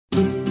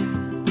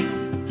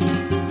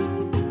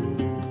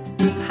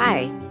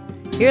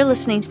You're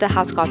listening to the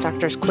House Call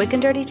Doctor's quick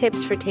and dirty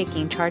tips for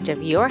taking charge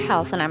of your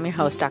health, and I'm your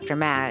host, Dr.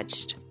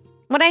 Majd.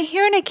 When I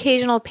hear an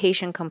occasional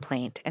patient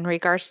complaint in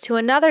regards to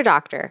another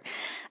doctor,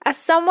 as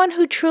someone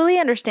who truly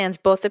understands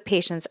both the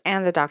patient's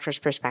and the doctor's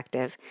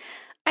perspective,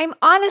 I'm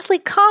honestly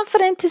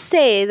confident to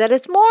say that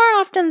it's more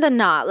often than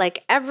not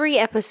like every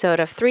episode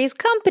of Three's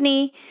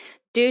Company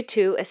due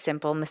to a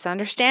simple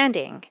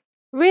misunderstanding.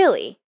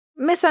 Really,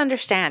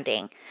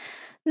 misunderstanding.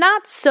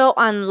 Not so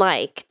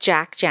unlike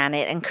Jack,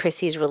 Janet, and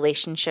Chrissy's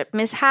relationship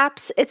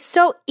mishaps, it's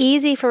so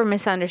easy for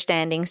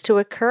misunderstandings to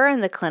occur in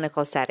the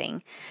clinical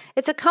setting.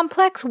 It's a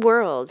complex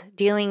world,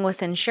 dealing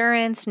with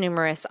insurance,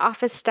 numerous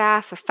office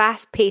staff, a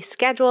fast-paced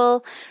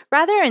schedule,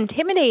 rather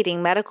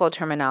intimidating medical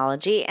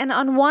terminology, and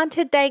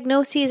unwanted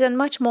diagnoses and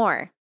much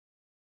more.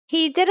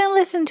 He didn't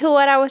listen to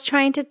what I was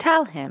trying to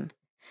tell him.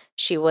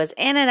 She was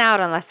in and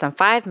out in less than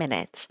 5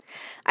 minutes.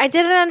 I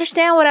didn't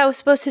understand what I was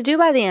supposed to do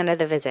by the end of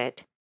the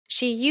visit.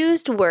 She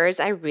used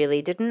words I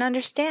really didn't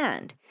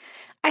understand.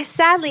 I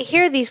sadly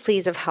hear these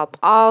pleas of help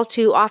all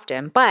too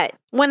often, but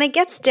when it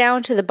gets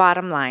down to the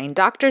bottom line,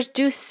 doctors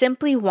do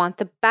simply want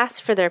the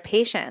best for their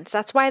patients.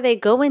 That's why they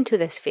go into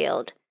this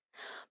field.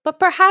 But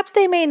perhaps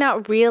they may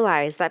not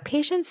realize that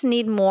patients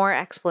need more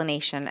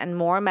explanation and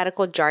more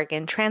medical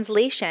jargon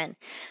translation,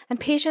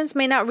 and patients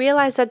may not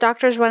realize that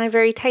doctors run a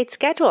very tight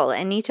schedule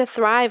and need to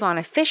thrive on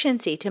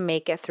efficiency to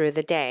make it through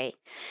the day.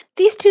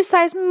 These two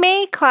sides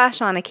may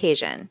clash on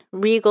occasion,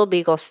 Regal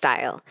Beagle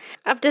style.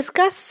 I've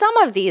discussed some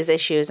of these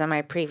issues in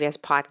my previous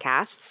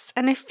podcasts,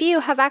 and a few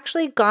have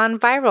actually gone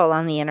viral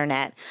on the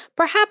internet,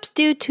 perhaps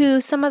due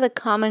to some of the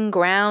common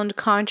ground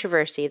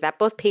controversy that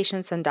both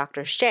patients and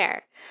doctors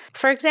share.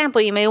 For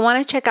example, you may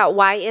want to check out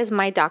why is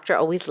my doctor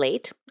always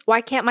late?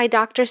 Why can't my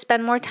doctor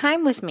spend more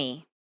time with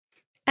me?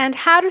 And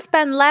how to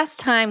spend less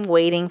time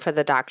waiting for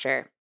the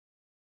doctor.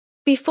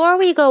 Before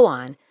we go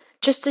on,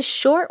 just a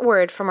short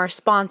word from our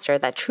sponsor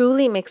that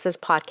truly makes this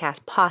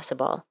podcast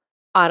possible,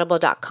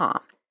 Audible.com.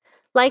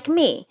 Like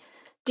me,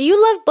 do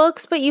you love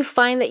books but you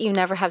find that you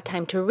never have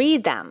time to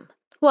read them?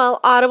 Well,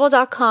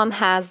 Audible.com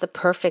has the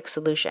perfect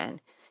solution.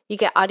 You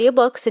get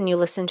audiobooks and you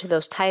listen to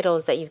those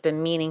titles that you've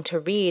been meaning to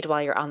read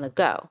while you're on the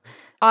go.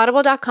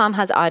 Audible.com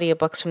has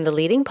audiobooks from the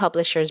leading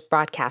publishers,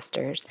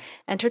 broadcasters,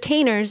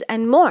 entertainers,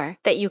 and more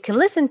that you can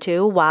listen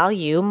to while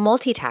you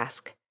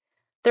multitask.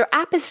 Their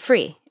app is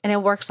free and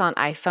it works on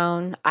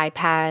iPhone,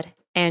 iPad,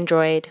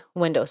 Android,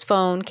 Windows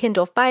Phone,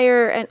 Kindle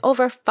Fire, and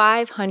over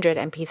 500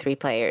 MP3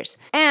 players.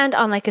 And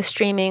unlike a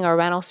streaming or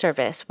rental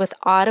service, with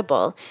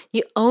Audible,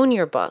 you own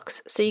your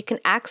books so you can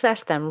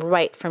access them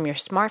right from your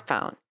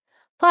smartphone.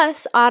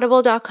 Plus,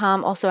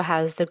 Audible.com also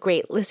has the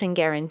great listen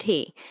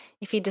guarantee.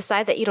 If you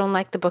decide that you don't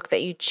like the book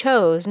that you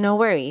chose, no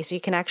worries.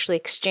 You can actually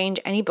exchange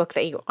any book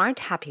that you aren't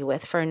happy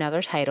with for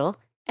another title,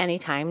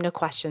 anytime, no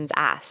questions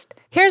asked.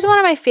 Here's one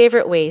of my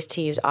favorite ways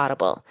to use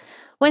Audible.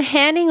 When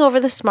handing over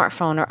the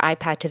smartphone or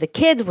iPad to the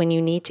kids when you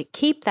need to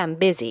keep them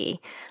busy,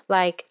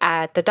 like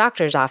at the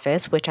doctor's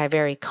office, which I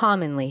very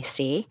commonly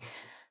see,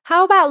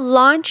 how about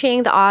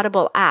launching the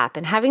Audible app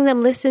and having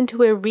them listen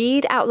to a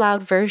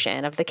read-out-loud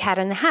version of The Cat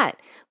in the Hat,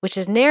 which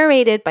is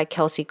narrated by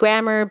Kelsey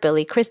Grammer,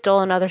 Billy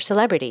Crystal, and other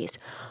celebrities.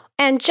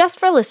 And just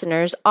for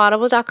listeners,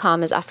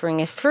 Audible.com is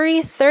offering a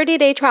free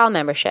 30-day trial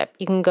membership.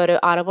 You can go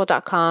to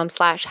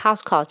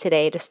audible.com/housecall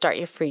today to start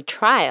your free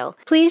trial.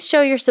 Please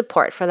show your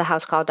support for the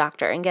House Call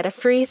Doctor and get a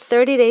free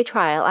 30-day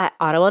trial at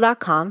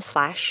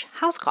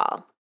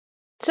audible.com/housecall.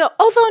 So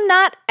although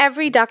not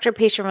every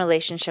doctor-patient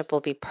relationship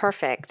will be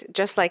perfect,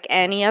 just like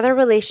any other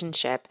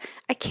relationship,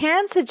 I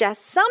can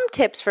suggest some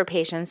tips for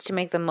patients to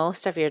make the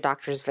most of your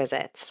doctor's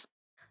visits.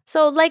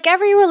 So like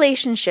every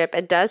relationship,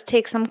 it does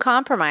take some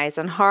compromise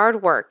and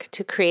hard work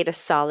to create a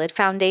solid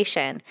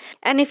foundation.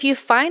 And if you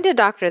find a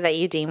doctor that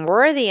you deem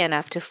worthy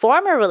enough to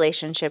form a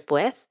relationship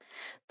with,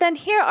 then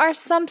here are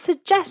some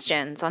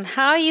suggestions on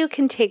how you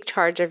can take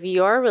charge of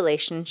your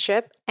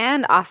relationship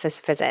and office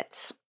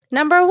visits.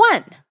 Number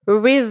 1,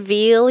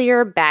 reveal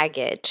your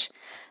baggage.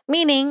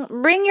 Meaning,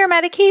 bring your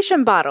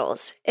medication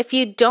bottles. If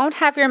you don't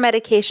have your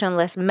medication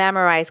list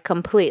memorized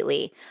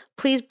completely,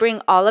 please bring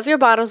all of your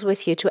bottles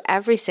with you to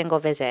every single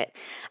visit.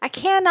 I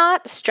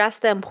cannot stress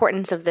the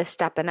importance of this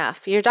step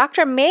enough. Your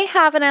doctor may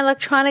have an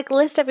electronic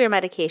list of your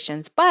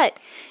medications, but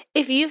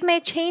if you've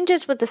made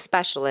changes with the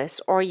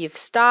specialist or you've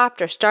stopped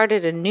or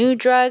started a new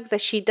drug that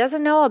she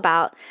doesn't know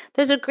about,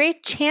 there's a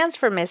great chance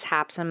for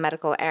mishaps and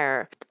medical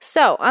error.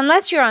 So,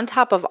 unless you're on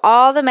top of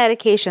all the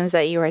medications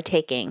that you are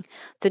taking,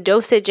 the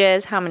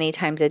dosages, how many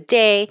times a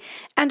day,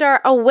 and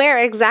are aware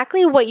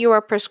exactly what you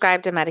are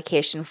prescribed a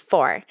medication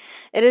for,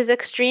 it is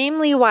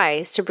extremely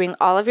wise to bring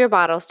all of your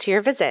bottles to your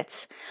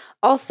visits.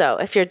 Also,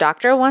 if your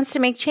doctor wants to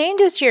make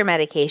changes to your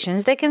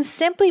medications, they can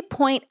simply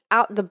point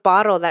out the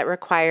bottle that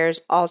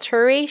requires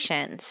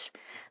alterations.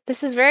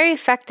 This is very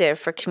effective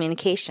for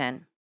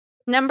communication.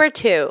 Number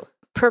 2,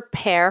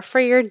 prepare for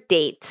your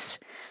dates.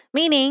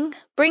 Meaning,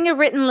 bring a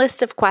written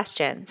list of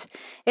questions.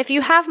 If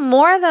you have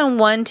more than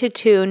 1 to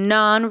 2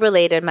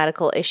 non-related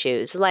medical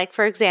issues, like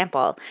for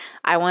example,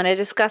 I want to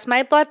discuss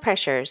my blood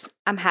pressures.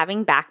 I'm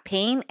having back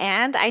pain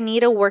and I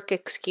need a work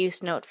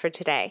excuse note for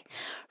today.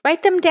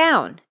 Write them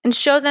down and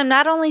show them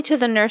not only to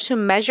the nurse who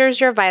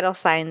measures your vital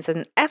signs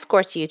and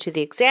escorts you to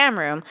the exam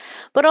room,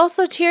 but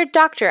also to your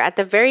doctor at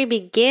the very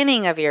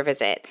beginning of your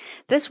visit.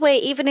 This way,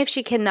 even if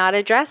she cannot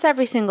address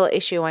every single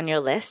issue on your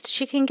list,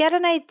 she can get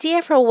an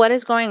idea for what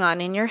is going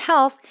on in your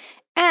health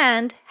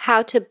and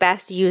how to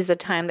best use the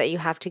time that you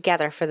have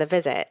together for the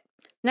visit.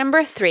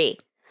 Number 3,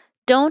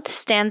 don't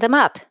stand them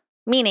up,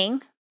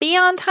 meaning be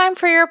on time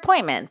for your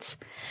appointments.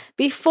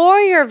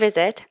 Before your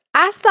visit,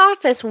 ask the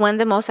office when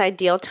the most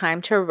ideal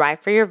time to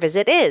arrive for your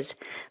visit is.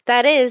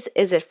 That is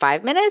it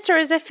 5 minutes or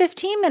is it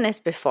 15 minutes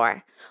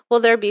before? Will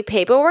there be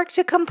paperwork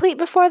to complete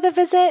before the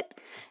visit?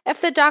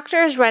 If the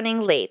doctor is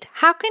running late,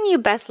 how can you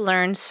best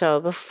learn so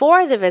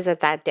before the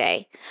visit that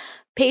day?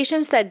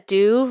 Patients that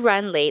do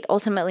run late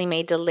ultimately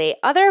may delay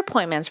other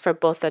appointments for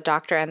both the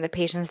doctor and the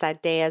patients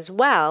that day, as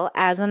well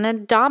as a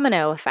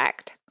domino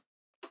effect.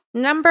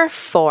 Number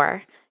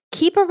 4,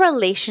 keep a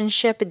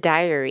relationship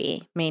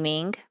diary,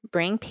 meaning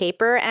bring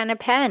paper and a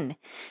pen.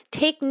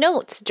 Take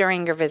notes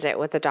during your visit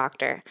with the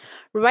doctor.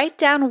 Write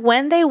down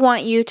when they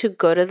want you to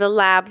go to the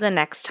lab the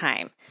next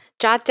time.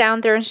 Jot down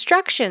their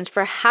instructions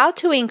for how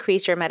to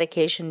increase your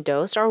medication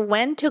dose or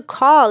when to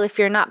call if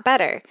you're not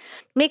better.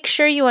 Make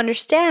sure you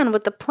understand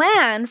what the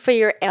plan for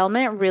your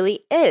ailment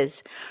really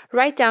is.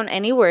 Write down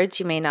any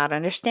words you may not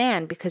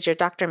understand because your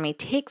doctor may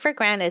take for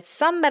granted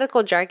some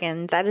medical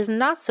jargon that is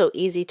not so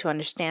easy to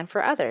understand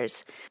for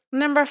others.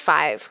 Number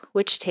 5,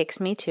 which takes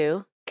me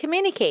to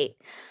communicate.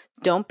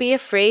 Don't be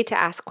afraid to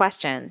ask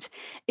questions.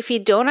 If you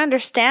don't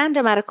understand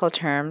a medical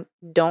term,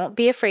 don't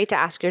be afraid to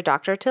ask your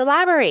doctor to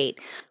elaborate.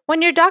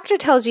 When your doctor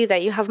tells you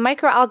that you have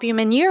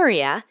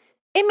microalbuminuria,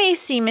 it may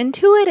seem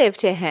intuitive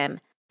to him,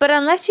 but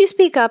unless you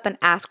speak up and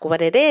ask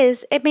what it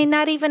is, it may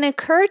not even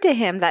occur to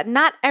him that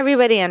not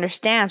everybody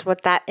understands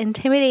what that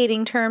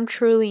intimidating term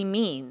truly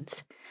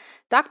means.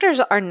 Doctors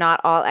are not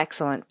all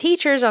excellent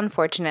teachers,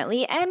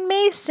 unfortunately, and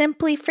may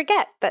simply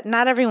forget that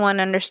not everyone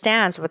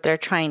understands what they're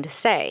trying to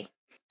say.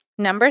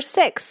 Number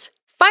 6,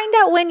 find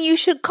out when you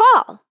should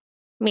call,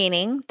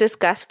 meaning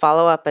discuss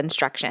follow-up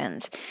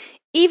instructions.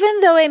 Even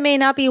though it may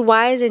not be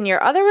wise in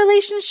your other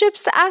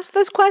relationships to ask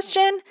this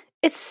question,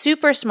 it's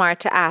super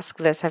smart to ask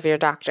this of your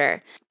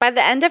doctor. By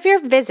the end of your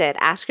visit,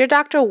 ask your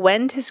doctor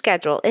when to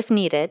schedule, if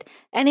needed,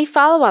 any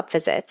follow-up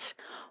visits.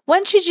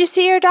 When should you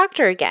see your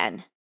doctor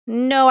again?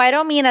 No, I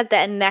don't mean at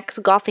the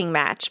next golfing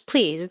match.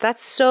 Please,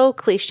 that's so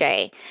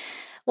cliche.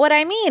 What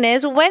I mean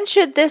is, when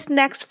should this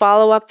next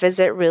follow-up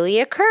visit really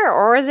occur,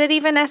 or is it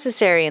even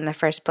necessary in the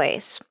first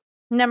place?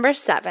 Number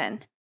 7,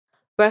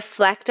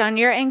 reflect on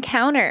your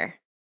encounter,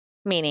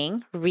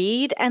 meaning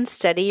read and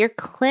study your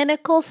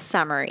clinical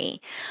summary.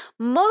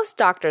 Most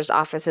doctors'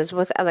 offices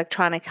with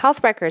electronic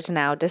health records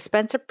now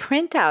dispense a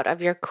printout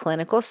of your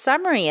clinical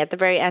summary at the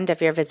very end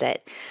of your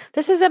visit.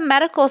 This is a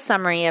medical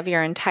summary of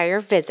your entire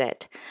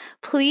visit.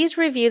 Please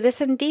review this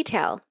in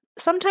detail.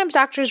 Sometimes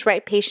doctors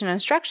write patient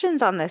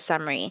instructions on this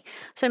summary,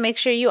 so make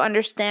sure you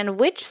understand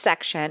which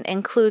section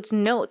includes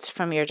notes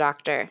from your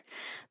doctor.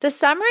 The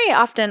summary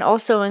often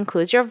also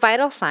includes your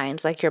vital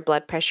signs like your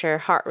blood pressure,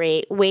 heart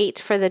rate, weight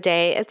for the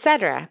day,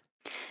 etc.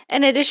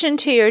 In addition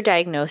to your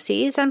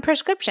diagnoses and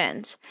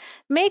prescriptions,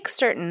 make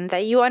certain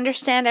that you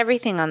understand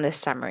everything on this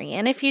summary,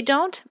 and if you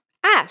don't,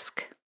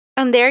 ask.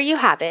 And there you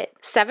have it,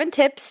 7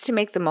 tips to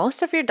make the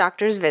most of your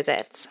doctor's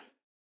visits.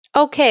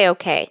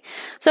 Okay.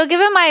 So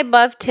given my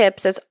above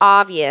tips, it's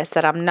obvious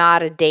that I'm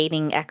not a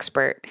dating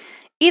expert.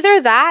 Either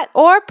that,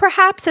 or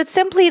perhaps it's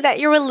simply that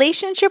your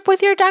relationship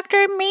with your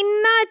doctor may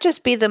not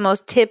just be the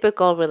most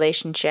typical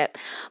relationship.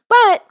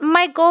 But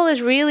my goal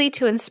is really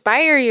to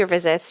inspire your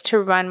visits to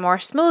run more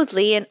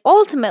smoothly and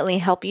ultimately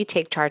help you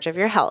take charge of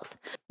your health.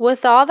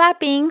 With all that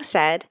being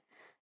said,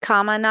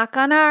 come and knock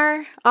on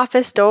our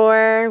office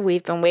door.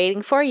 We've been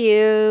waiting for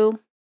you.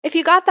 If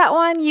you got that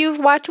one, you've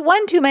watched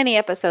one too many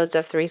episodes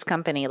of Three's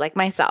Company, like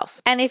myself.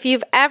 And if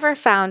you've ever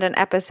found an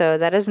episode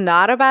that is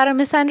not about a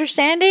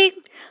misunderstanding,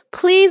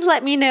 please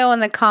let me know in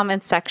the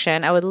comments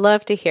section. I would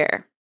love to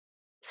hear.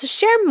 So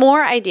share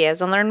more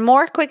ideas and learn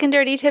more quick and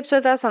dirty tips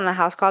with us on the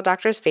House Call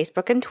Doctors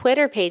Facebook and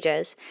Twitter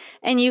pages.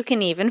 And you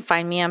can even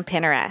find me on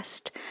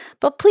Pinterest.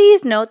 But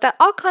please note that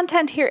all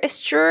content here is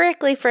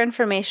strictly for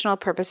informational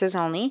purposes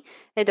only.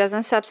 It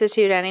doesn't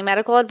substitute any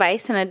medical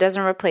advice and it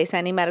doesn't replace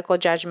any medical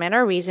judgment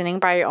or reasoning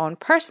by your own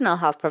personal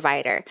health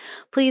provider.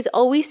 Please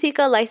always seek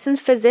a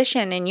licensed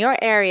physician in your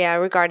area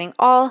regarding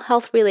all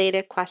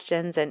health-related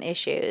questions and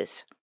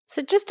issues.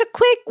 So just a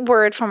quick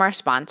word from our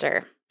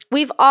sponsor.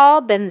 We've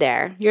all been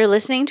there. You're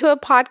listening to a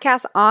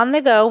podcast on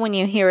the go when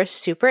you hear a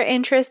super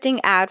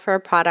interesting ad for a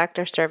product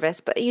or service,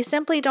 but you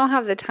simply don't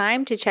have the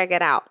time to check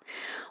it out.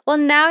 Well,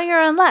 now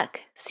you're in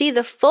luck. See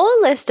the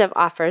full list of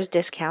offers,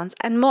 discounts,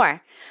 and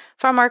more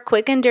from our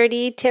quick and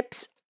dirty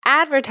tips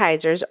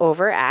advertisers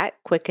over at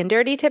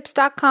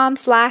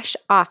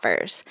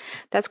quickanddirtytips.com/offers.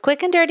 That's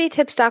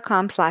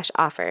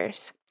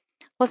quickanddirtytips.com/offers.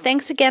 Well,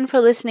 thanks again for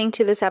listening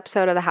to this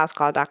episode of the House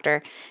Call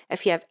Doctor.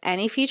 If you have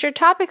any future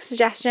topic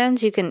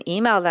suggestions, you can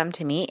email them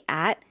to me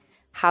at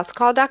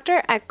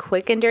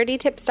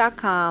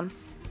housecalldoctor@quickanddirtytips.com.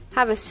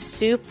 Have a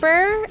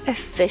super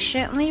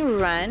efficiently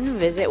run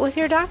visit with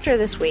your doctor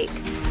this week.